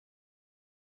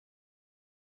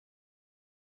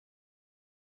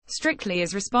Strictly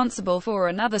is responsible for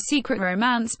another secret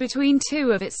romance between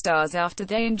two of its stars after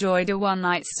they enjoyed a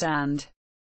one-night stand.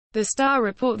 The Star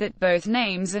report that both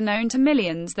names are known to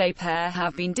millions. The pair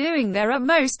have been doing their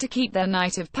utmost to keep their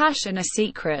night of passion a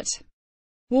secret.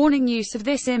 Warning: use of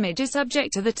this image is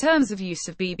subject to the terms of use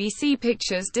of BBC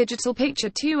Pictures Digital Picture.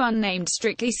 Two unnamed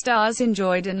Strictly stars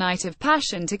enjoyed a night of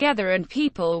passion together, and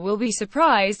people will be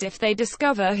surprised if they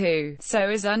discover who. So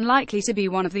is unlikely to be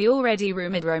one of the already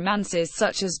rumoured romances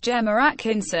such as Gemma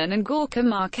Atkinson and Gorka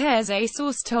Marquez. A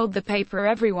source told the paper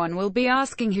everyone will be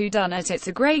asking who done it. It's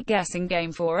a great guessing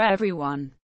game for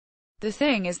everyone. The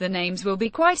thing is, the names will be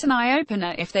quite an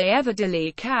eye-opener if they ever do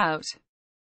leak out.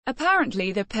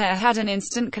 Apparently the pair had an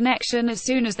instant connection as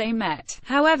soon as they met.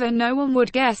 However, no one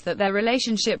would guess that their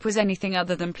relationship was anything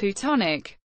other than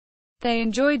platonic. They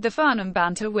enjoyed the fun and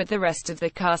banter with the rest of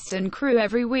the cast and crew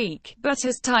every week, but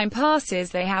as time passes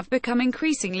they have become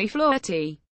increasingly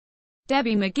flirty.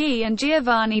 Debbie McGee and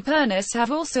Giovanni Pernice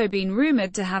have also been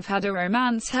rumored to have had a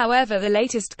romance. However, the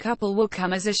latest couple will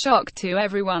come as a shock to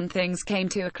everyone. Things came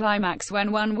to a climax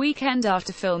when one weekend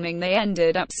after filming they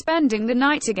ended up spending the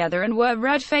night together and were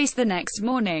red-faced the next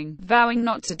morning, vowing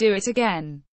not to do it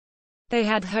again. They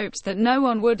had hoped that no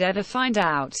one would ever find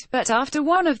out, but after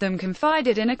one of them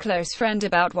confided in a close friend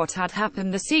about what had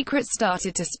happened, the secret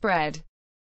started to spread.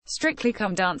 Strictly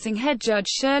Come Dancing head judge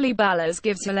Shirley Ballas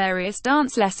gives hilarious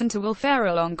dance lesson to Will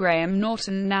Ferrell on Graham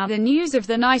Norton. Now the news of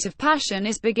the night of passion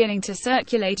is beginning to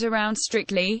circulate around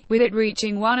Strictly, with it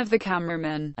reaching one of the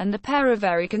cameramen, and the pair are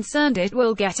very concerned it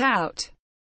will get out.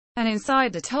 An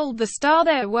insider told the Star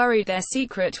they're worried their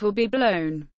secret will be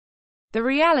blown. The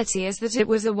reality is that it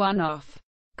was a one-off.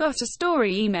 Got a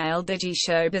story? Email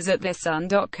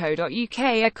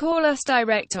digishowbiz@thesun.co.uk or call us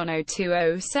direct on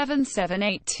 020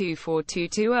 778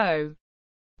 24220.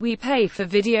 We pay for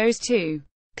videos too.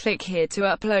 Click here to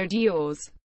upload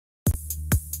yours.